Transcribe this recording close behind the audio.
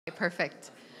Perfect.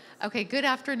 Okay, good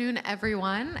afternoon,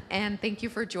 everyone, and thank you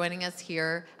for joining us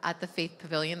here at the Faith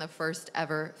Pavilion, the first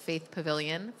ever Faith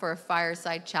Pavilion, for a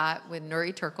fireside chat with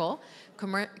Nury Turkel,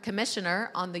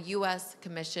 Commissioner on the U.S.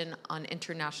 Commission on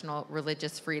International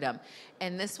Religious Freedom.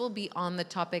 And this will be on the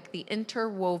topic, the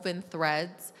interwoven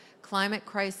threads, climate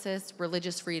crisis,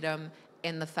 religious freedom,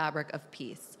 and the fabric of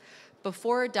peace.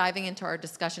 Before diving into our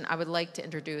discussion, I would like to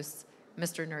introduce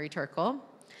Mr. Nury Turkel.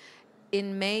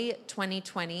 In May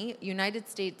 2020, United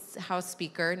States House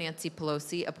Speaker Nancy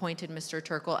Pelosi appointed Mr.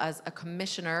 Turkel as a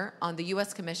commissioner on the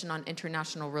U.S. Commission on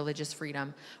International Religious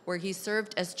Freedom, where he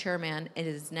served as chairman and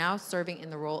is now serving in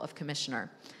the role of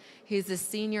commissioner. He is a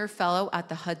senior fellow at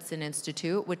the Hudson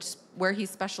Institute, where he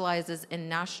specializes in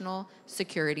national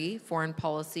security, foreign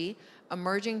policy,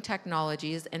 emerging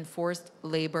technologies, and forced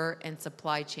labor and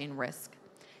supply chain risk.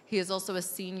 He is also a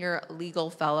senior legal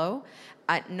fellow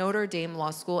at Notre Dame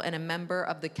Law School and a member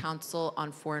of the Council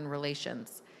on Foreign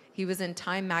Relations. He was in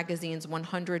Time Magazine's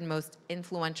 100 Most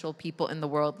Influential People in the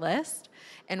World list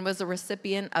and was a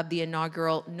recipient of the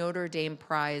inaugural Notre Dame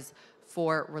Prize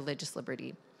for Religious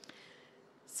Liberty.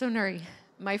 So Nury,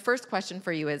 my first question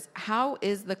for you is, how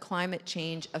is the climate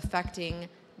change affecting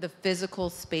the physical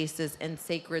spaces and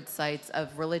sacred sites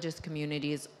of religious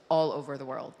communities all over the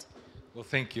world? Well,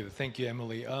 thank you. Thank you,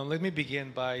 Emily. Let me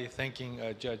begin by thanking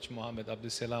Judge Mohammed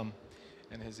Abdusalam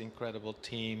and his incredible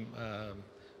team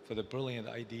for the brilliant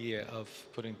idea of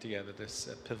putting together this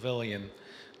pavilion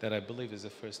that I believe is the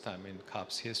first time in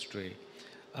COP's history.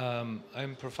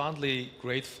 I'm profoundly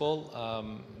grateful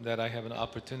that I have an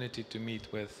opportunity to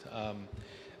meet with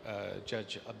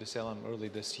Judge Abdusalam early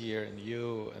this year, and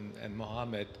you and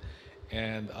Mohammed.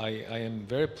 And I am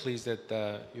very pleased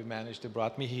that you managed to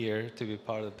brought me here to be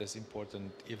part of this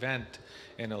important event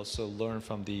and also learn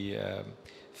from the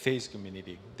faith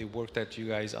community. The work that you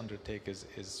guys undertake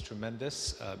is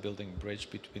tremendous, building bridge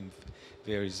between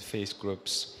various faith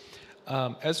groups.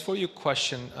 As for your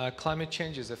question, climate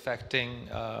change is affecting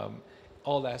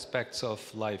all aspects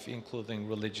of life, including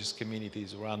religious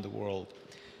communities around the world.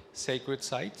 Sacred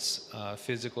sites,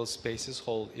 physical spaces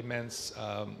hold immense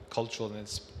cultural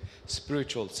and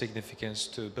spiritual significance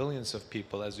to billions of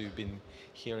people, as we've been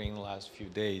hearing in the last few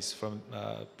days from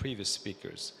previous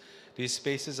speakers. These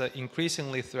spaces are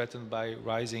increasingly threatened by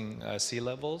rising sea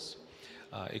levels,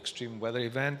 extreme weather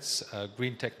events,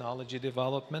 green technology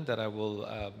development that I will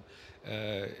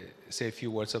say a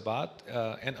few words about,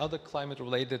 and other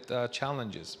climate-related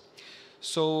challenges.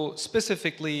 So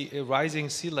specifically, rising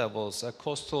sea levels,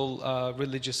 coastal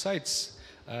religious sites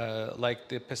like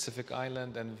the Pacific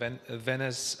Island and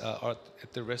Venice are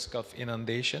at the risk of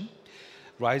inundation.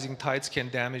 Rising tides can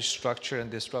damage structure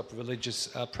and disrupt religious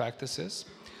practices.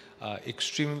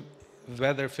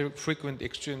 Frequent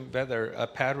extreme weather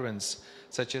patterns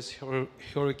such as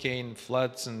hurricane,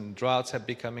 floods, and droughts have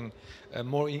becoming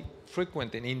more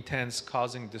frequent and intense,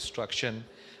 causing destruction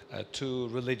to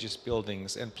religious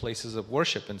buildings and places of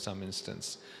worship in some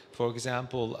instances. For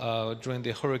example, during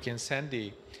the Hurricane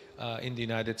Sandy in the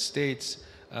United States,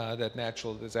 that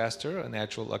natural disaster, a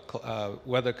natural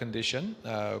weather condition,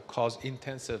 caused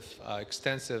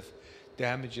extensive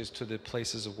damages to the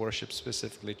places of worship,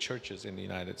 specifically churches in the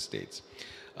United States.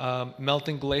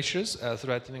 Melting glaciers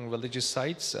threatening religious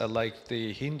sites like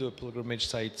the Hindu pilgrimage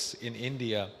sites in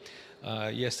India.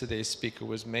 Yesterday's speaker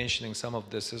was mentioning some of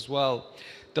this as well.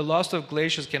 The loss of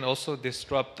glaciers can also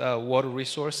disrupt water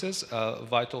resources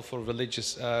vital for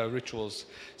religious rituals,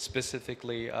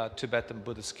 specifically Tibetan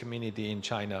Buddhist community in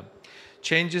China.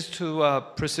 Changes to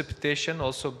precipitation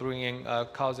also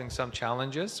causing some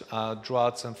challenges,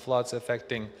 droughts and floods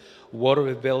affecting water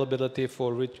availability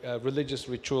for religious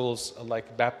rituals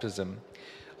like baptism.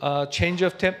 A change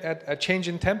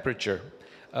in temperature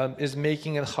is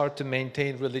making it hard to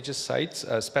maintain religious sites,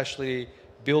 especially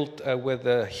built with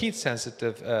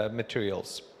heat-sensitive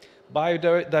materials.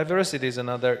 Biodiversity is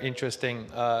another interesting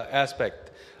aspect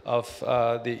of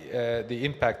the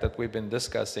impact that we've been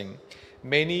discussing.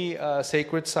 Many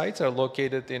sacred sites are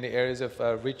located in the areas of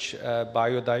rich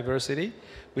biodiversity,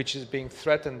 which is being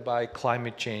threatened by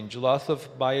climate change. Loss of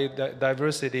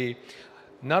biodiversity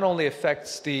not only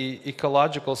affects the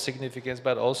ecological significance,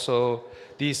 but also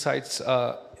these sites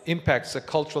impacts the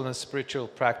cultural and spiritual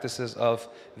practices of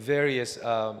various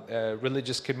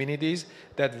religious communities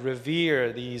that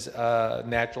revere these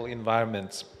natural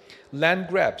environments. Land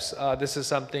grabs, this is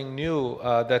something new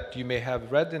that you may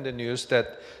have read in the news,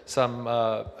 that some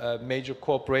major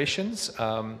corporations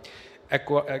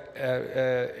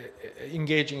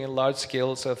engaging in large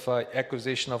scales of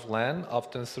acquisition of land,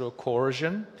 often through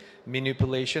coercion,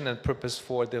 manipulation and purpose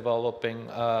for developing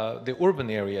the urban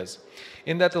areas.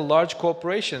 In that the large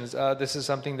corporations, this is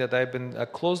something that I've been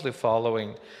closely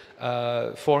following.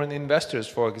 Foreign investors,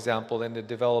 for example, in the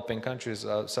developing countries,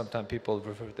 sometimes people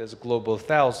refer to it as global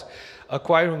south,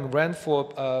 acquiring land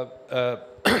for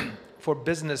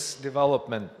business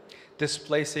development,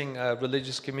 displacing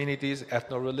religious communities,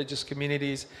 ethno-religious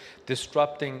communities,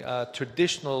 disrupting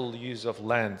traditional use of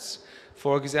lands.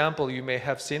 For example, you may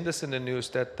have seen this in the news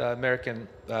that the American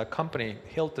company,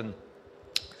 Hilton,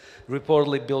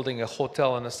 reportedly building a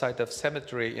hotel on the site of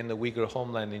cemetery in the Uyghur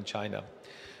homeland in China.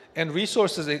 And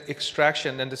resources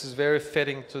extraction, and this is very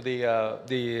fitting to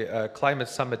the climate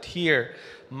summit here,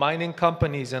 mining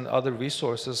companies and other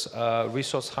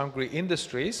resource-hungry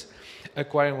industries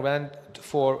acquiring land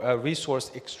for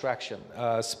resource extraction,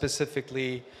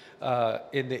 specifically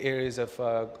in the areas of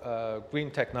green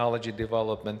technology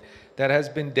development that has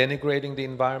been denigrating the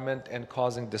environment and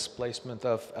causing displacement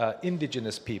of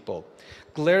indigenous people.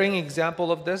 Glaring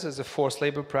example of this is the forced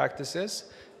labor practices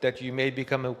that you may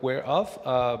become aware of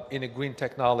in a green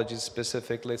technology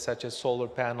specifically, such as solar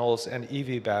panels and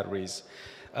EV batteries.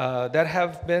 That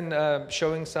have been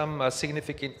showing some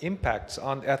significant impacts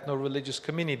on ethno-religious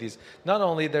communities. Not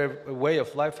only their way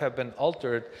of life have been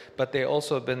altered, but they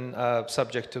also have been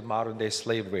subject to modern-day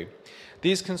slavery.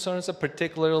 These concerns are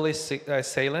particularly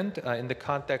salient in the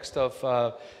context of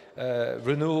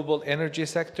renewable energy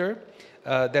sector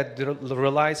that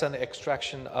relies on the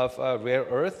extraction of rare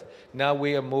earth. Now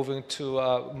we are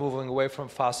moving away from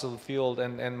fossil fuel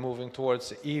and moving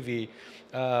towards EV.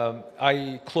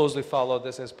 I closely follow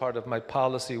this as part of my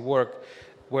policy work,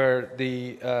 where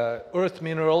the earth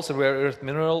minerals, rare earth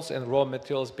minerals and raw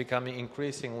materials becoming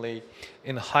increasingly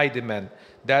in high demand.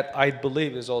 That, I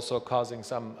believe, is also causing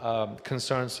some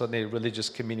concerns for the religious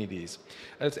communities.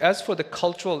 As for the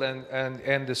cultural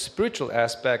and the spiritual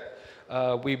aspect,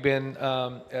 we've been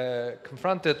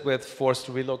confronted with forced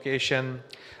relocation,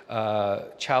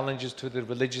 challenges to the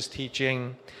religious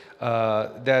teaching,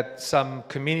 that some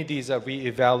communities are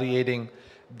reevaluating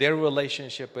their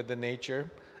relationship with the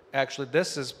nature. Actually,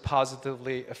 this is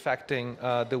positively affecting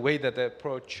the way that they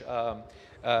approach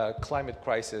climate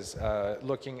crisis,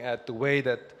 looking at the way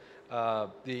that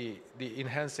the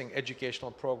enhancing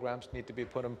educational programs need to be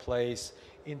put in place,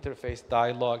 interface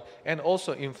dialogue, and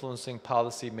also influencing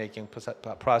policy-making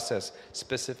process,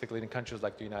 specifically in countries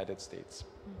like the United States.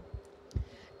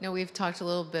 Now, we've talked a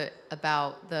little bit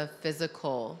about the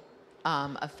physical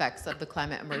effects of the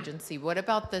climate emergency. What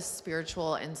about the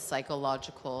spiritual and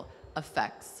psychological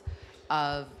effects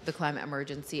of the climate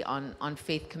emergency on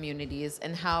faith communities,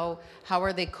 and how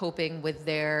are they coping with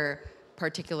their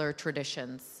particular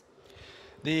traditions?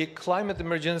 The climate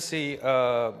emergency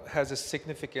has a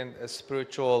significant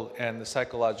spiritual and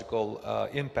psychological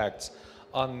impacts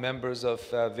on members of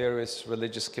various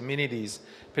religious communities,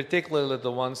 particularly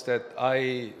the ones that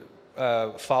I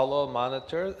follow,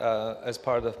 monitor as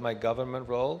part of my government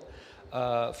role.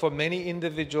 For many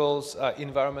individuals,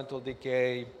 environmental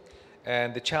decay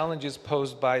and the challenges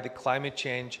posed by the climate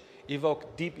change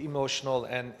evoke deep emotional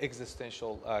and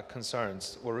existential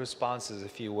concerns, or responses,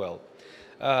 if you will.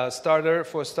 For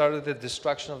starters, the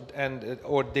destruction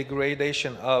or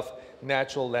degradation of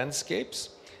natural landscapes,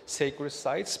 sacred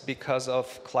sites, because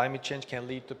of climate change can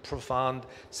lead to profound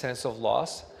sense of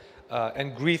loss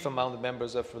and grief among the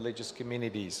members of religious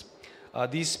communities.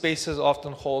 These spaces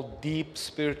often hold deep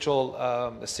spiritual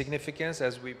significance,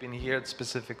 as we've been hearing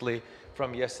specifically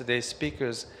from yesterday's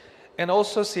speakers, and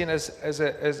also seen as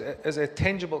a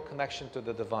tangible connection to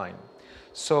the divine.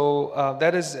 So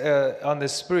that is on the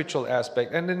spiritual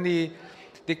aspect. And then the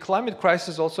climate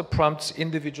crisis also prompts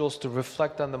individuals to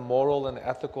reflect on the moral and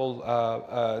ethical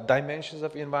dimensions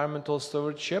of environmental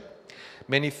stewardship.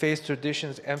 Many faith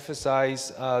traditions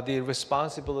emphasize the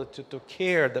responsibility to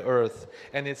care the earth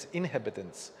and its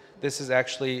inhabitants. This is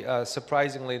actually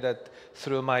surprisingly that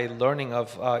through my learning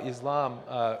of Islam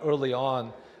early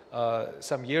on,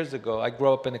 some years ago, I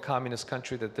grew up in a communist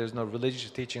country that there's no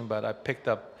religious teaching, but I picked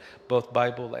up both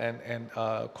Bible and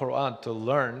Quran to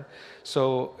learn.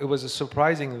 So it was a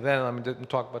surprising event. I mean, didn't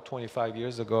talk about 25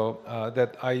 years ago,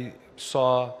 that I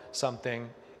saw something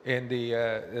in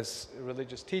this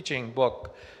religious teaching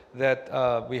book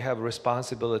that we have a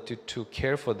responsibility to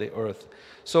care for the earth.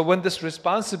 So when this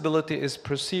responsibility is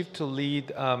perceived to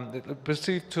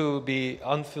be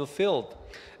unfulfilled,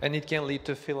 and it can lead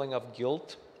to a feeling of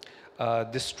guilt,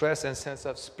 distress, and sense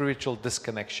of spiritual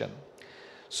disconnection.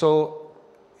 So,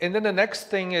 and then the next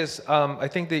thing is, I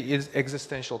think the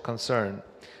existential concern.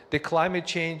 The climate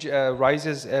change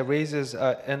raises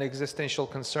an existential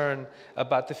concern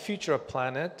about the future of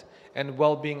planet and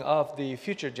well-being of the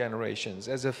future generations.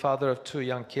 As a father of 2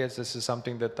 young kids, this is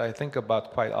something that I think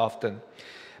about quite often.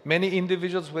 Many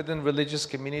individuals within religious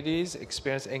communities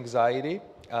experience anxiety,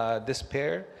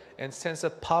 despair, and sense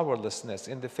of powerlessness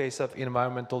in the face of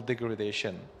environmental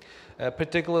degradation,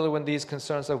 particularly when these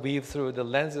concerns are weaved through the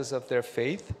lenses of their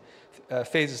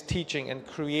faith's teaching and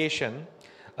creation,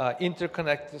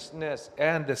 interconnectedness,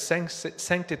 and the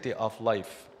sanctity of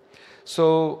life.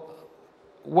 So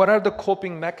what are the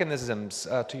coping mechanisms,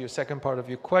 to your second part of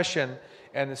your question,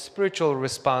 and the spiritual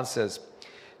responses?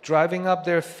 Driving up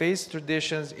their faith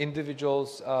traditions,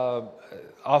 individuals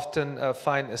often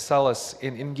find a solace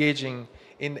in engaging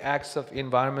in acts of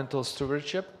environmental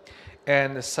stewardship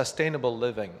and sustainable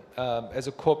living. As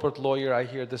a corporate lawyer, I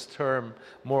hear this term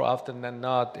more often than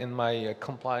not in my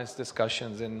compliance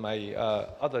discussions in my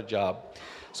other job.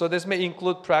 So this may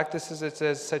include practices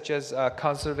such as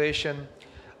conservation,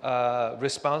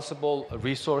 responsible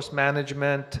resource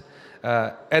management,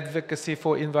 advocacy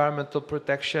for environmental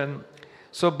protection.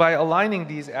 So by aligning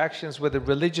these actions with the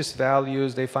religious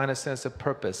values, they find a sense of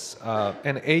purpose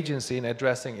and agency in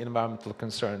addressing environmental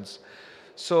concerns.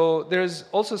 So there's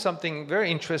also something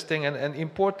very interesting and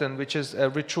important, which is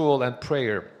ritual and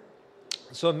prayer.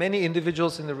 So many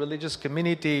individuals in the religious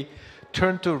community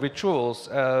turn to rituals,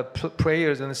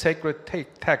 prayers, and sacred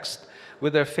text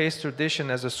with their faith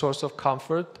tradition as a source of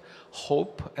comfort,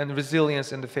 hope, and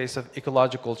resilience in the face of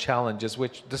ecological challenges,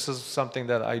 which this is something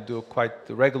that I do quite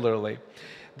regularly.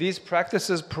 These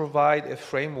practices provide a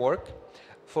framework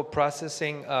for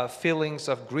processing feelings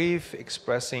of grief,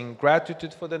 expressing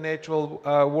gratitude for the natural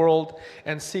world,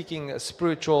 and seeking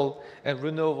spiritual and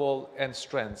renewal and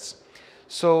strengths.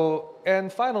 So,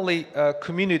 and finally,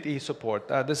 community support.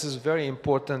 This is very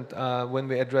important when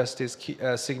we address these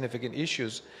significant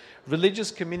issues. Religious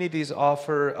communities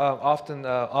often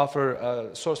offer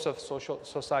a source of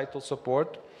societal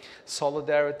support,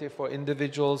 solidarity for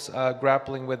individuals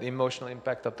grappling with the emotional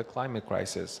impact of the climate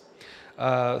crisis.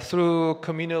 Through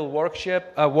communal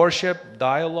worship,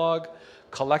 dialogue,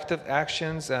 collective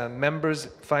actions, members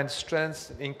find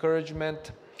strength,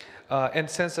 encouragement, and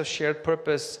sense of shared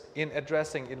purpose in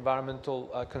addressing environmental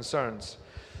concerns.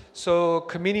 So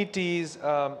communities,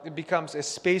 it becomes a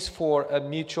space for a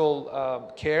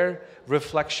mutual care,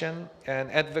 reflection, and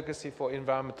advocacy for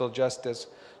environmental justice.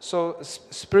 So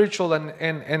spiritual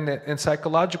and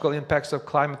psychological impacts of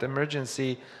climate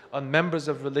emergency on members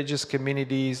of religious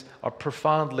communities are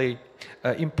profoundly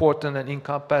important and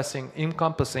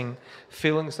encompassing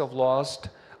feelings of loss,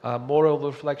 moral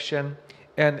reflection,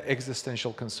 and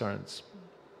existential concerns.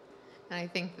 And I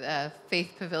think the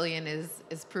Faith Pavilion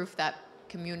is proof that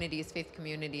faith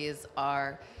communities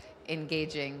are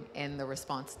engaging in the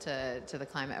response to the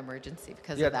climate emergency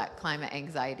because of that climate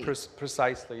anxiety.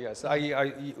 Precisely, yes.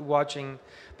 I watching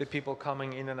the people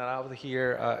coming in and out of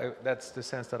here, that's the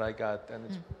sense that I got, and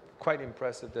it's quite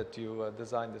impressive that you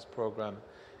designed this program,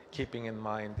 keeping in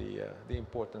mind the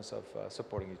importance of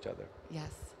supporting each other.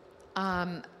 Yes.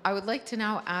 I would like to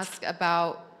now ask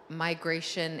about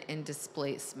migration and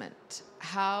displacement.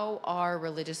 How are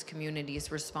religious communities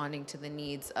responding to the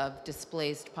needs of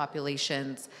displaced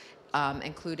populations,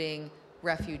 including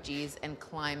refugees and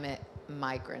climate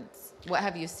migrants? What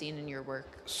have you seen in your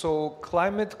work? So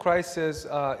climate crisis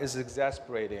is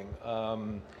exasperating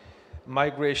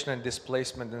migration and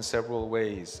displacement in several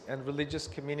ways, and religious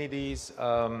communities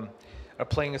are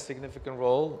playing a significant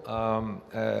role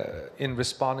in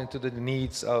responding to the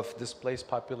needs of displaced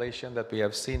population that we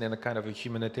have seen in a kind of a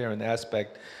humanitarian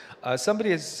aspect.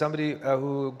 Somebody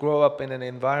who grew up in an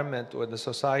environment or the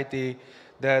society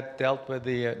that dealt with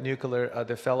the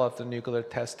they fell off the nuclear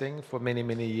testing for many,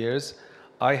 many years.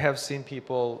 I have seen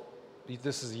people,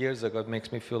 this is years ago, it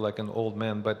makes me feel like an old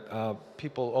man, but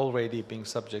people already being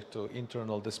subject to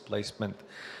internal displacement.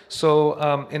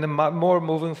 So in a more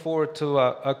moving forward to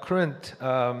a current,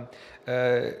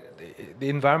 the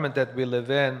environment that we live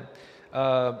in,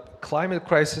 climate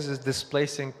crisis is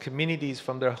displacing communities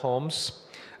from their homes,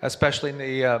 especially in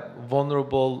the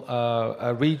vulnerable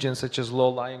regions such as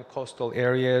low-lying coastal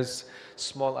areas,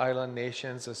 small island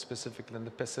nations, specifically in the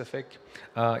Pacific,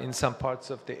 in some parts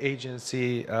of the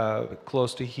agency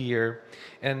close to here.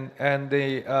 And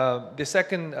the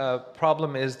second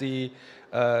problem is the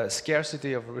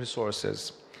scarcity of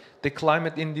resources. The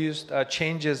climate-induced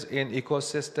changes in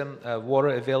ecosystem, water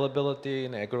availability,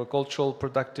 and agricultural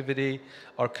productivity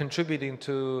are contributing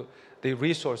to the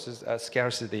resources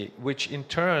scarcity, which in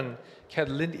turn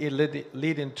can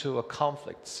lead into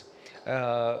conflicts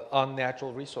on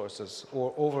natural resources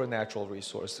or over natural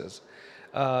resources.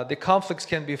 The conflicts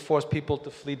can force people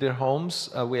to flee their homes.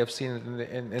 We have seen it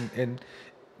in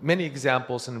many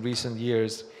examples in recent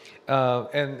years,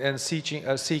 and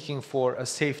seeking for a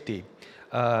safety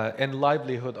and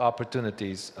livelihood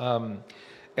opportunities.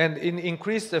 And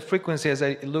increased the frequency, as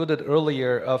I alluded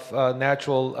earlier, of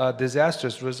natural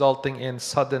disasters resulting in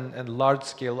sudden and large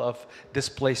scale of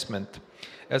displacement,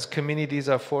 as communities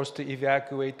are forced to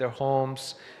evacuate their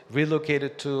homes,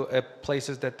 relocated to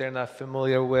places that they're not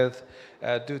familiar with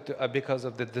because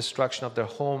of the destruction of their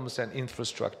homes and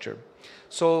infrastructure.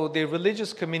 So the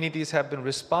religious communities have been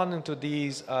responding to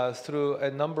these through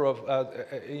a number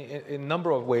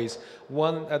of ways.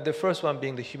 The first one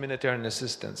being the humanitarian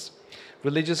assistance.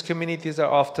 Religious communities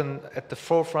are often at the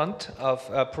forefront of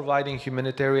providing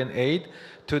humanitarian aid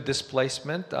to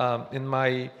displacement. In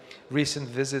my recent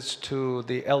visits to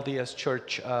the LDS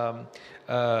Church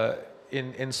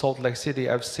in Salt Lake City,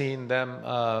 I've seen them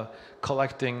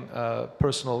collecting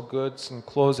personal goods and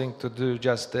clothing to do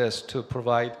just this, to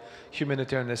provide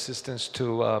humanitarian assistance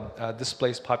to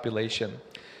displaced population.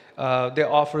 They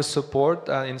offer support,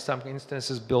 in some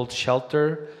instances build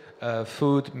shelter,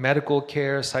 food, medical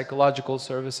care, psychological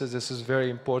services. This is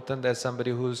very important. As somebody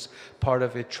who's part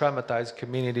of a traumatized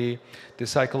community, the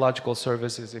psychological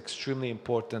service is extremely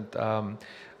important.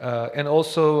 And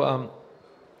also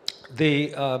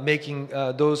making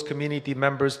those community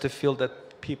members to feel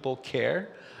that people care.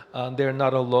 They're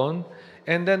not alone.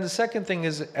 And then the second thing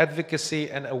is advocacy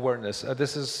and awareness.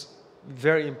 This is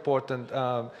very important.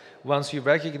 Once you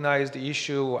recognize the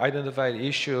issue, identify the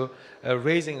issue,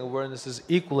 raising awareness is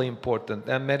equally important.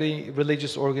 And many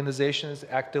religious organizations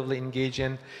actively engage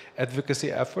in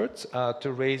advocacy efforts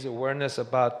to raise awareness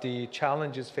about the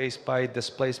challenges faced by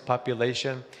displaced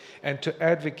population and to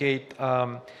advocate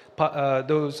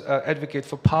advocate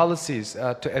for policies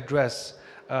to address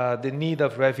the need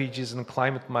of refugees and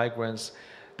climate migrants.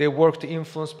 They work to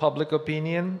influence public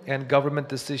opinion and government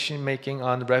decision-making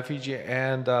on refugee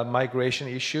and migration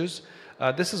issues.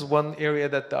 This is one area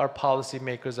that our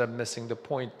policymakers are missing the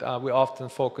point. We often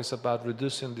focus about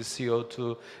reducing the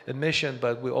CO2 emission,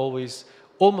 but we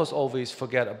almost always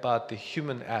forget about the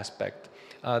human aspect.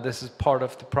 This is part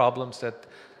of the problems that,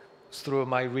 through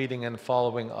my reading and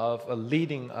following of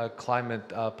leading climate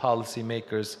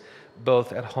policymakers,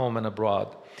 both at home and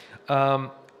abroad.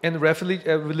 And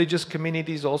religious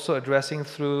communities also addressing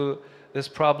through this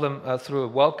problem through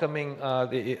welcoming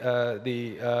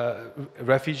the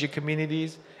refugee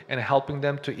communities and helping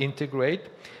them to integrate.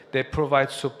 They provide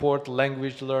support,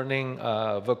 language learning,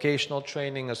 vocational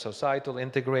training, societal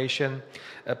integration,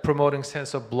 promoting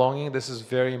sense of belonging. This is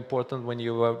very important when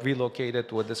you are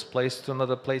relocated or displaced to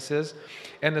another places.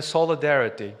 And the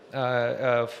solidarity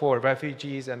for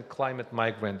refugees and climate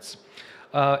migrants.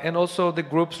 And also the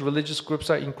religious groups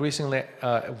are increasingly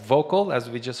vocal, as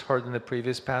we just heard in the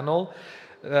previous panel,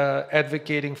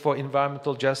 advocating for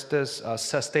environmental justice,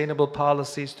 sustainable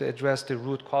policies to address the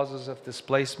root causes of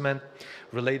displacement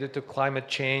related to climate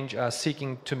change,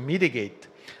 seeking to mitigate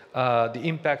the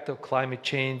impact of climate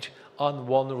change on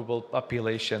vulnerable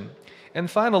population. And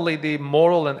finally, the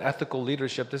moral and ethical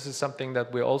leadership. This is something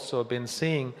that we also have been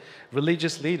seeing.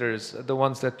 Religious leaders, the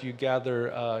ones that you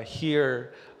gather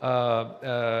here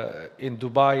in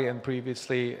Dubai and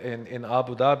previously in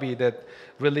Abu Dhabi, that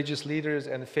religious leaders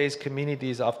and faith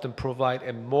communities often provide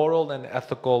a moral and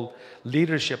ethical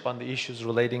leadership on the issues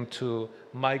relating to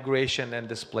migration and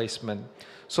displacement.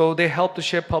 So they help to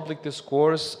shape public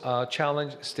discourse,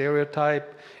 challenge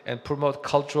stereotype, and promote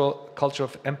culture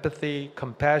of empathy,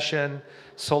 compassion,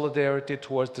 solidarity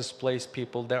towards displaced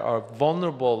people that are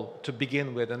vulnerable to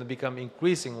begin with and become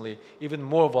increasingly even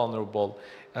more vulnerable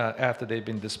after they've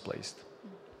been displaced.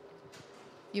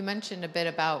 You mentioned a bit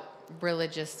about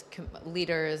religious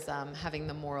leaders having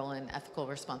the moral and ethical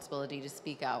responsibility to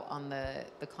speak out on the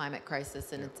climate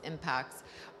crisis and its impacts.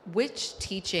 Which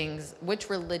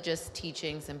religious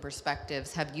teachings and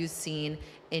perspectives have you seen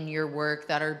in your work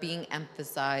that are being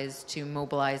emphasized to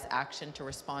mobilize action to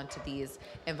respond to these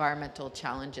environmental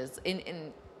challenges?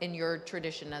 In your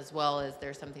tradition as well, is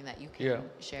there something that you can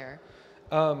share?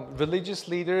 Religious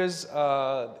leaders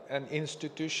and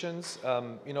institutions.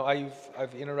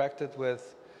 I've interacted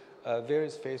with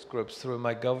various faith groups through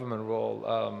my government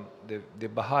role. The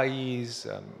Baha'is,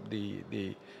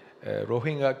 the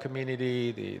Rohingya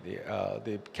community,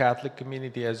 the Catholic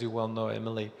community, as you well know,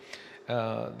 Emily,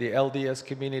 the LDS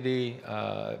community,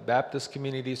 Baptist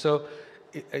community. So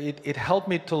it helped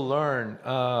me to learn,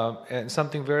 and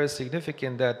something very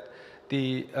significant, that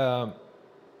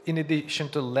in addition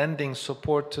to lending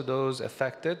support to those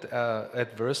affected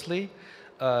adversely,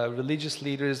 religious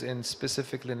leaders, and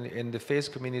specifically in the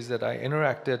faith communities that I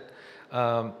interacted,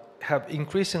 have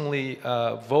increasingly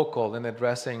vocal in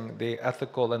addressing the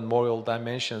ethical and moral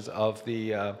dimensions of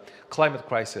the climate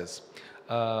crisis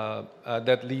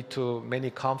that lead to many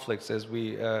conflicts, as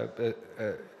we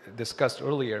discussed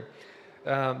earlier.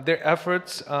 Their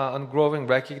efforts on growing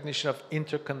recognition of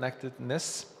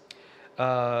interconnectedness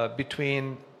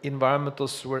between environmental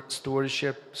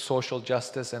stewardship, social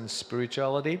justice, and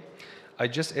spirituality. I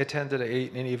just attended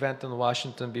an event in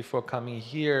Washington before coming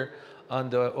here on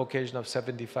the occasion of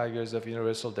 75 years of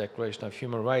Universal Declaration of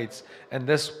Human Rights. And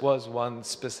this was one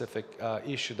specific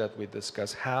issue that we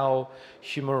discussed, how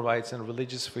human rights and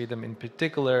religious freedom in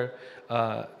particular,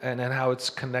 and how it's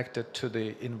connected to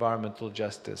the environmental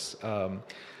justice.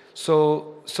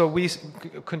 So we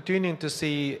continuing to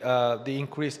see the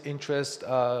increased interest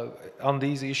on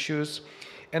these issues.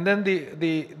 And then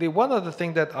the one other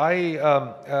thing that I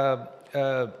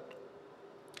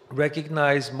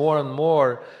recognize more and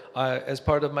more as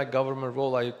part of my government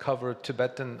role, I cover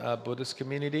Tibetan Buddhist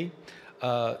community.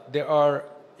 They are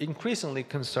increasingly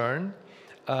concerned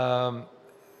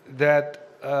that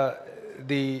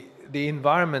the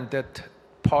environment that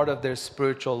part of their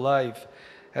spiritual life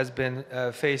has been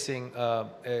facing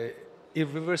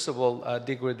irreversible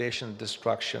degradation and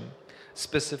destruction,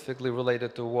 specifically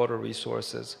related to water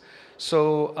resources.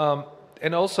 So,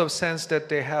 and also sense that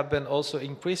they have been also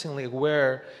increasingly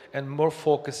aware and more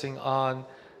focusing on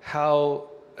how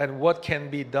and what can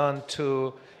be done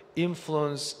to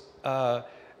influence the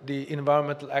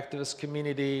environmental activist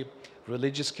community,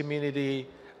 religious community,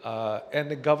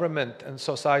 and the government and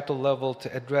societal level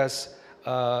to address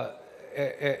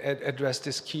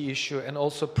this key issue and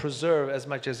also preserve as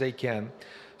much as they can.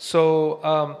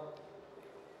 So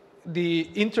the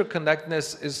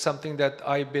interconnectedness is something that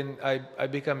I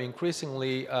become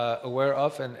increasingly aware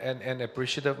of and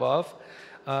appreciative of.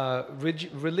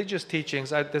 Religious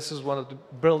teachings, this is one of the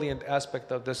brilliant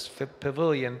aspects of this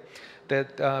pavilion,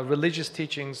 that religious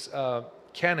teachings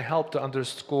can help to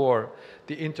underscore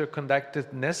the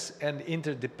interconnectedness and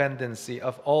interdependency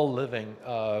of all living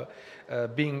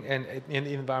being in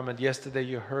the environment. Yesterday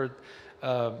you heard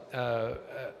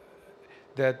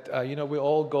that you know, we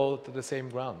all go to the same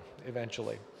ground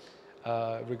eventually,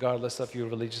 regardless of your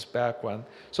religious background.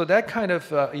 So that kind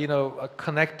of you know, a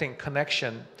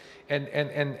connection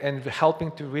and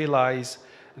helping to realize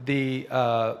the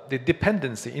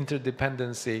dependency,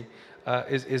 interdependency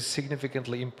is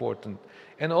significantly important.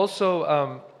 And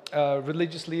also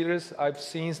religious leaders, I've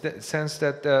sensed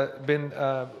that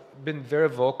been very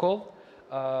vocal,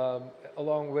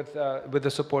 along with the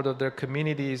support of their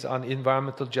communities on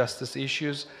environmental justice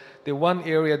issues. The one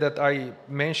area that I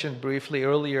mentioned briefly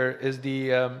earlier is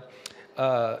the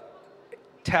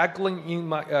tackling in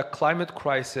climate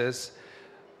crisis,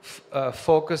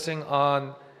 focusing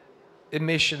on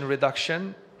emission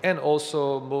reduction and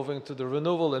also moving to the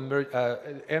renewable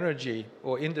energy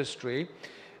or industry,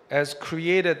 has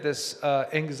created this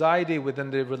anxiety within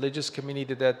the religious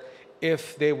community that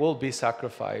if they will be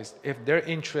sacrificed, if their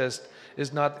interest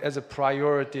is not as a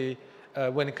priority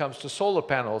when it comes to solar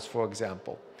panels, for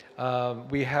example.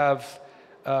 We have,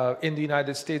 in the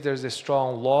United States, there's a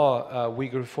strong law,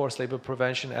 Uyghur Forced Labor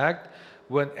Prevention Act.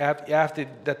 When after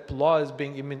that law is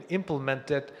being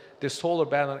implemented, the solar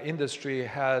panel industry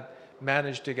had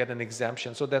managed to get an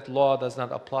exemption. So that law does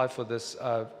not apply for this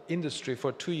industry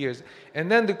for 2 years. And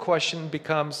then the question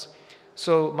becomes,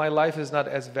 so my life is not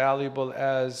as valuable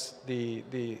as the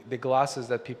glasses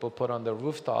that people put on the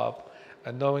rooftop,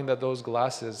 and knowing that those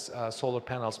glasses, solar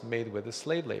panels made with the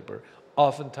slave labor,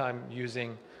 oftentimes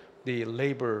using the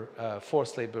labor,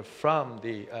 forced labor from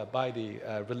by the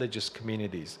religious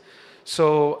communities.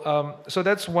 So, so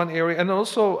that's one area. And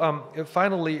also,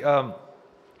 finally,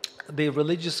 the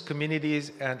religious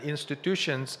communities and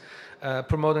institutions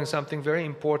promoting something very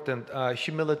important,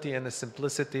 humility and the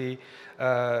simplicity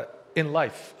in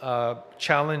life,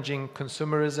 challenging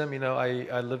consumerism. You know,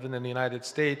 I live in the United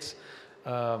States.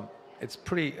 It's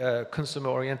pretty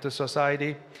consumer-oriented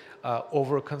society,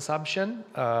 overconsumption,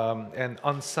 and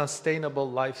unsustainable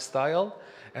lifestyle.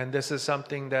 And this is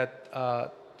something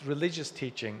that religious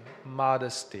teaching,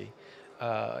 modesty,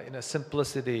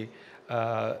 simplicity,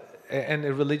 and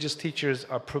the religious teachers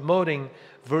are promoting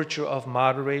virtue of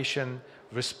moderation,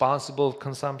 responsible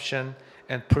consumption,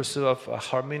 and pursuit of a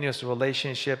harmonious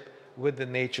relationship with the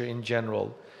nature in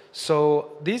general.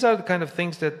 So these are the kind of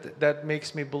things that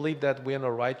makes me believe that we're on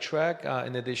the right track,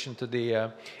 in addition to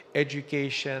the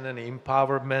education and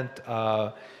empowerment,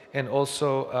 and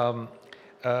also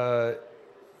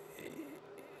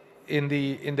in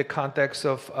the context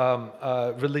of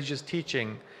religious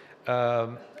teaching,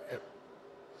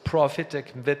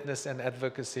 prophetic witness and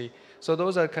advocacy So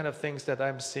those are kind of things that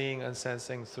I'm seeing and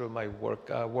sensing through my work,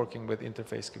 working with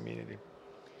interfaith community.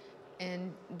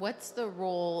 And what's the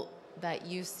role that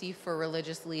you see for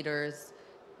religious leaders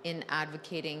in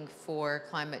advocating for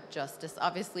climate justice?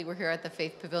 Obviously, we're here at the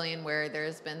Faith Pavilion where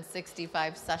there's been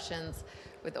 65 sessions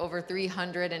with over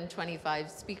 325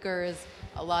 speakers.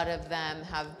 A lot of them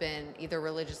have been either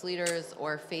religious leaders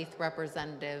or faith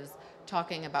representatives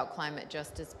talking about climate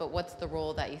justice. But what's the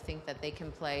role that you think that they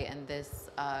can play in this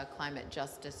climate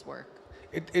justice work?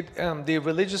 The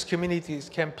religious communities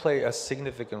can play a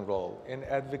significant role in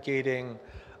advocating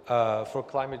for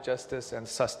climate justice and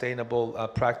sustainable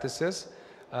practices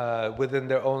within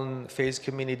their own faith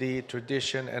community,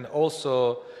 tradition, and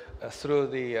also through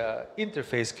the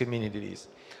interfaith communities.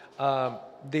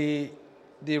 The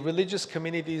religious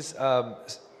communities'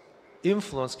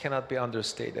 influence cannot be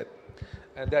understated,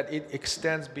 and that it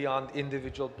extends beyond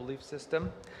individual belief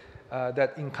system,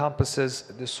 that encompasses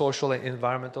the social and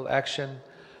environmental action,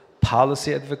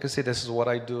 policy advocacy, this is what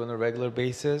I do on a regular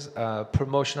basis,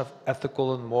 promotion of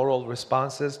ethical and moral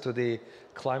responses to the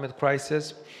climate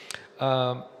crisis.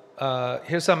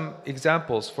 Here's some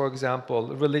examples. For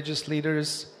example, religious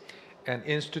leaders and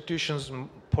institutions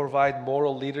provide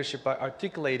moral leadership by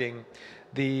articulating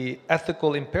the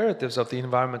ethical imperatives of the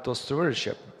environmental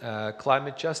stewardship,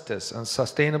 climate justice, and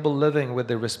sustainable living with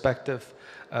their respective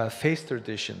faith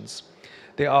traditions.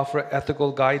 They offer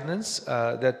ethical guidance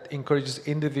that encourages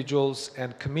individuals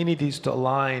and communities to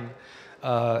align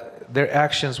their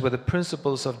actions with the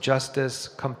principles of justice,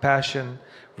 compassion,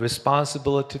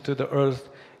 responsibility to the earth,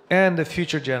 and the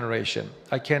future generation.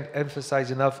 I can't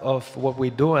emphasize enough of what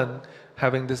we're doing,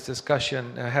 having this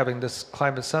discussion, having this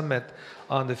climate summit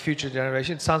on the future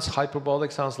generation. It sounds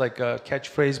hyperbolic, sounds like a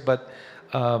catchphrase, but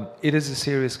it is a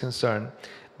serious concern.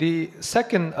 The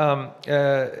second thing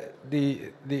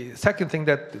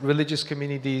that religious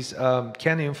communities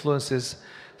can influence is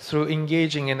through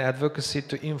engaging in advocacy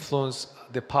to influence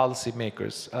the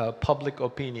policymakers, public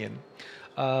opinion.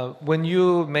 When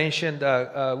you mentioned,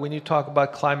 when you talk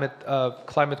about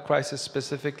climate crisis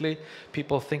specifically,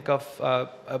 people think of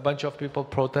a bunch of people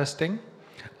protesting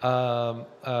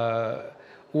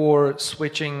or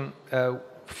switching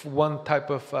one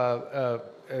type of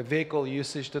vehicle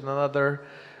usage to another.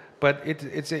 But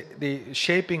the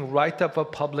shaping right up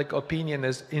of public opinion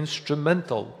is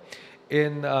instrumental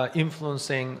in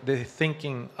influencing the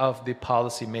thinking of the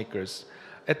policymakers.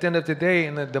 At the end of the day,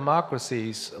 in the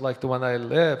democracies like the one I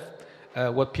live,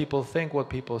 what people think, what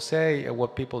people say, and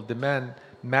what people demand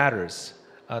matters.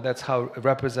 That's how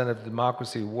representative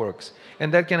democracy works.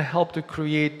 And that can help to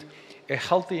create a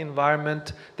healthy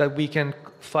environment that we can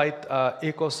fight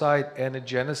ecocide and a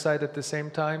genocide at the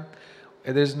same time.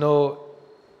 There's no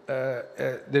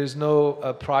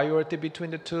priority between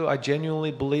the two. I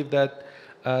genuinely believe that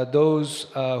those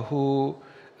who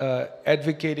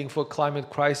advocating for climate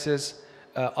crisis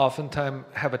oftentimes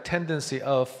have a tendency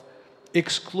of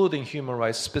excluding human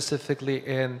rights, specifically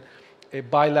in a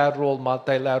bilateral,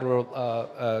 multilateral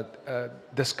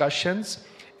discussions.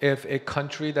 If a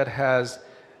country that has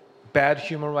bad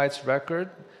human rights record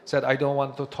said, I don't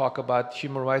want to talk about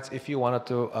human rights, if you wanted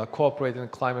to cooperate in the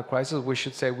climate crisis, we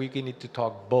should say we need to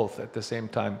talk both at the same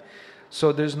time.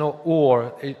 So there's no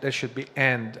or, there should be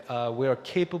and. We are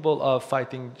capable of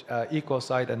fighting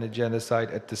ecocide and the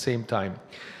genocide at the same time.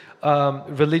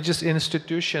 Religious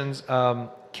institutions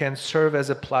can serve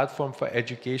as a platform for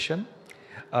education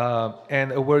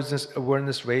and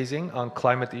awareness raising on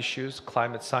climate issues,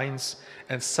 climate science,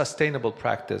 and sustainable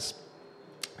practice.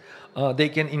 They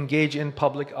can engage in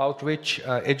public outreach,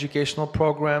 educational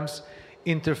programs,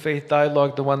 interfaith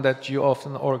dialogue, the one that you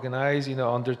often organize,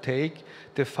 undertake,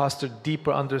 to foster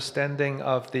deeper understanding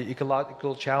of the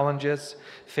ecological challenges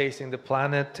facing the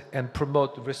planet and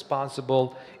promote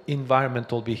responsible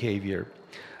environmental behavior.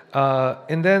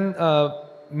 And then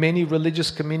many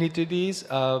religious communities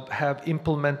have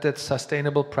implemented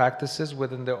sustainable practices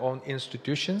within their own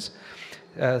institutions,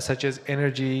 such as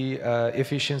energy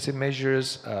efficiency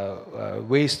measures,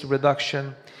 waste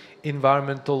reduction,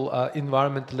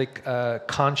 environmentally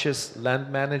conscious land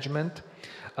management.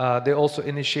 They also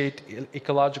initiate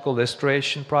ecological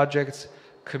restoration projects,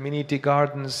 community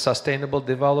gardens, sustainable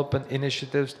development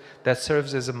initiatives that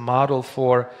serves as a model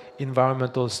for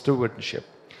environmental stewardship.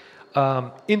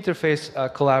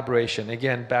 Interfaith collaboration,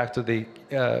 again, back to the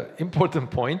important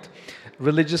point.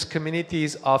 Religious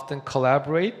communities often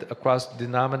collaborate across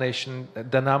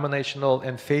denominational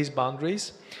and faith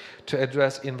boundaries to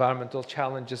address environmental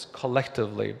challenges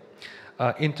collectively.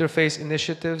 Interfaith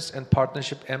initiatives and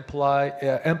partnership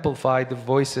amplify the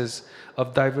voices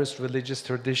of diverse religious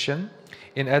tradition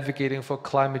in advocating for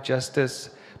climate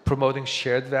justice promoting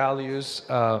shared values,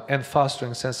 and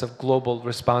fostering a sense of global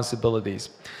responsibilities.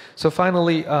 So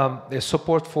finally, the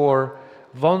support for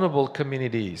vulnerable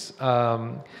communities,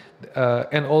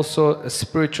 and also a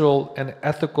spiritual and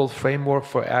ethical framework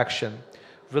for action.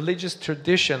 Religious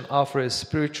tradition offers a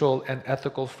spiritual and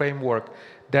ethical framework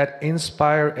that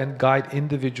inspire and guide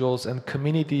individuals and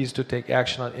communities to take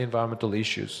action on environmental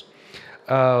issues.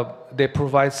 They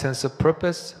provide sense of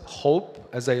purpose, hope,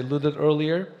 as I alluded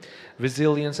earlier,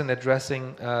 resilience in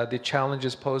addressing the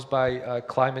challenges posed by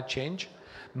climate change,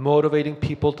 motivating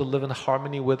people to live in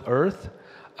harmony with Earth,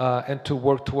 and to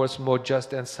work towards a more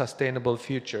just and sustainable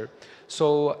future.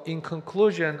 So in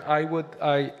conclusion, I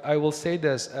will say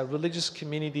this, religious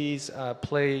communities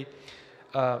play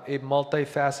a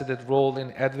multifaceted role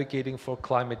in advocating for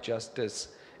climate justice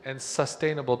and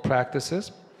sustainable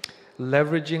practices,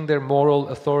 leveraging their moral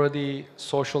authority,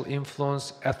 social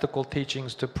influence, ethical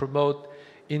teachings to promote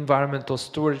environmental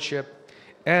stewardship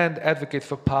and advocate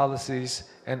for policies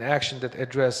and action that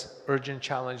address urgent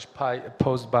challenge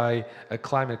posed by a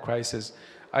climate crisis.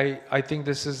 I think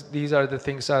these are the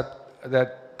things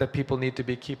that people need to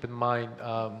keep in mind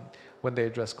when they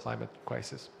address climate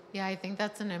crisis. Yeah, I think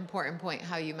that's an important point,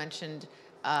 how you mentioned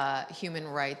human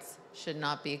rights should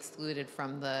not be excluded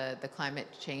from the climate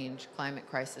change, climate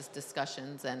crisis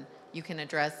discussions, and you can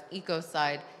address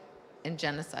ecocide and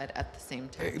genocide at the same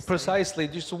time. Precisely.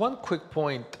 Just one quick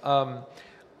point.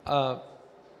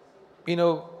 You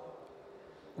know,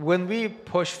 when we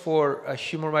push for a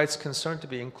human rights concern to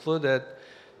be included,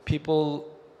 people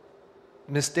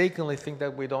mistakenly think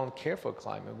that we don't care for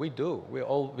climate. We do. We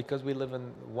all, because we live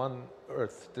in one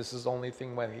Earth. This is the only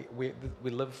thing when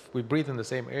we breathe in the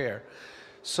same air.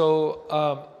 So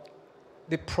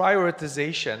the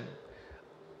prioritization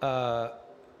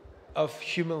of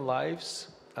human lives,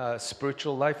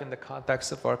 spiritual life in the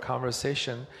context of our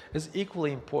conversation is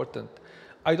equally important.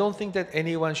 I don't think that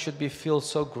anyone should feel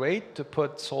so great to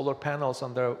put solar panels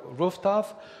on their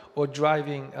rooftop or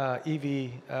driving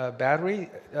EV battery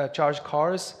charged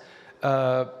cars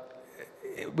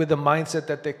with the mindset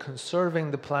that they're conserving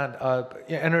the planet,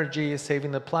 energy, saving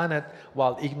the planet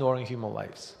while ignoring human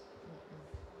lives.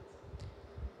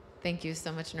 Thank you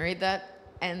so much, Nury. That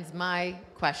ends my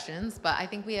questions, but I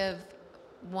think we have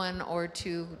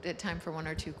time for one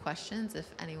or two questions if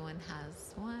anyone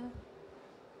has one.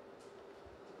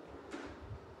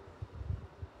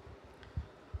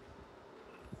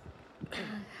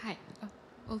 Hi.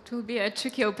 Well, it will be a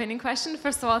tricky opening question.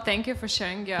 First of all, thank you for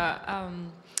sharing your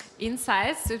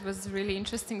insights. It was really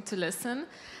interesting to listen.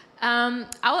 I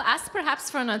will ask perhaps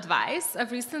for an advice.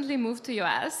 I've recently moved to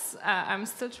US. I'm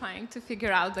still trying to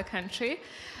figure out the country.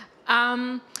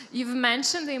 You've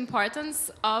mentioned the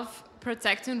importance of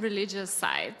protecting religious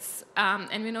sites.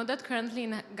 And we know that currently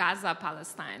in Gaza,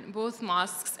 Palestine, both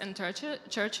mosques and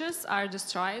churches are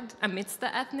destroyed amidst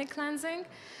the ethnic cleansing.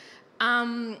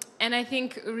 And I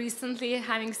think recently,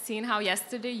 having seen how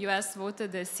yesterday US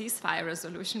voted the ceasefire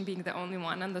resolution, being the only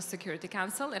one on the Security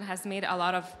Council, it has made a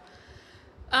lot of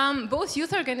both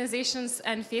youth organizations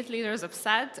and faith leaders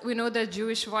upset. We know that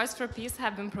Jewish Voice for Peace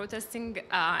have been protesting,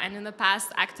 and in the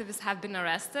past, activists have been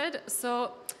arrested.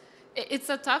 So it's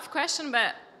a tough question,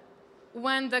 but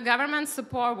when the government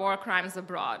support war crimes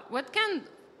abroad, what can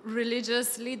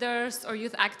religious leaders or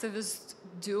youth activists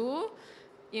do?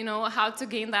 You know, how to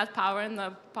gain that power in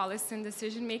the policy and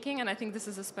decision making, and I think this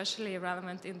is especially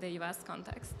relevant in the US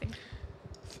context. Thank you.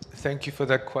 Thank you for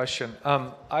that question.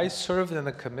 I served in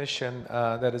a commission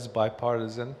that is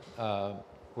bipartisan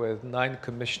with 9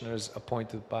 commissioners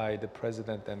appointed by the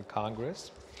President and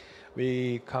Congress.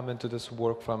 We come into this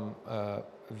work from a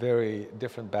very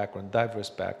different background, diverse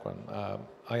background.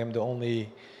 I am the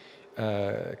only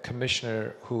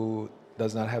commissioner who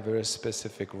does not have a very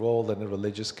specific role in the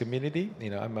religious community. You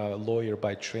know, I'm a lawyer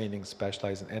by training,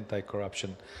 specialized in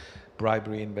anti-corruption,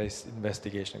 bribery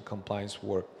investigation, and compliance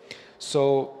work.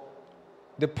 So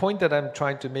the point that I'm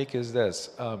trying to make is this.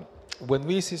 When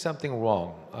we see something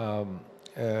wrong,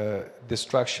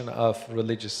 destruction of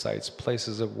religious sites,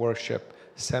 places of worship,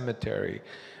 cemetery,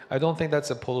 I don't think that's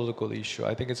a political issue.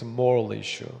 I think it's a moral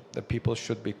issue that people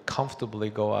should be comfortably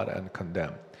go out and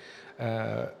condemn.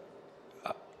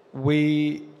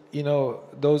 You know,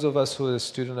 those of us who are a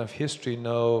student of history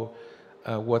know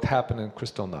what happened in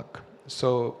Kristallnacht.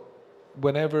 So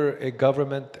whenever a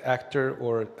government actor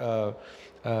or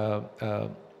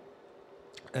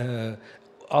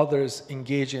others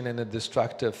engage in a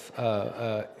destructive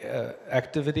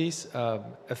activities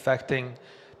affecting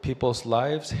people's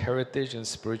lives, heritage, and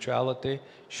spirituality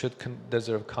should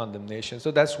deserve condemnation.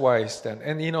 So that's where I stand.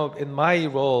 And you know, in my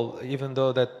role, even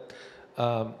though that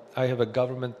I have a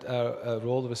government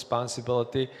role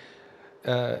responsibility.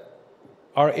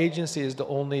 Our agency is the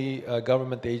only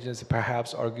government agency,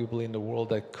 perhaps arguably in the world,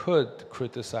 that could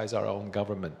criticize our own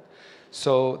government.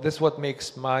 So this is what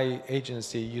makes my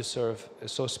agency, USERV,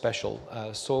 so special,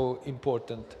 so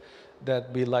important,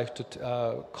 that we like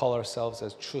to call ourselves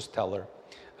as truth teller.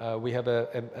 We have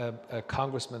a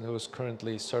congressman who is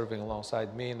currently serving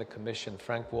alongside me in the commission,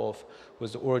 Frank Wolf, who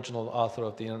is the original author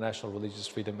of the International Religious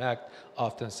Freedom Act,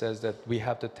 often says that we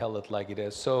have to tell it like it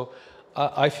is. So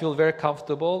I feel very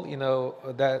comfortable, you know,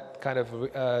 that kind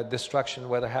of destruction,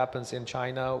 whether it happens in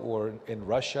China or in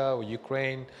Russia or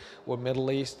Ukraine or Middle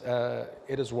East,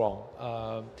 it is wrong.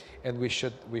 And we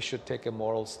should take a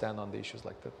moral stand on the issues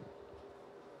like that.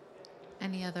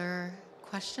 Any other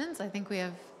questions? I think we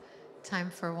have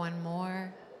time for one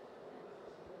more.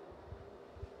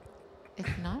 If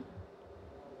not,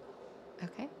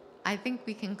 okay. I think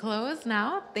we can close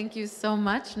now. Thank you so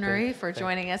much, Nury, for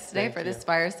joining us today for this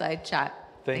fireside chat.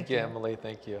 Thank you, Emily.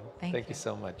 Thank you. Thank you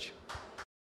so much.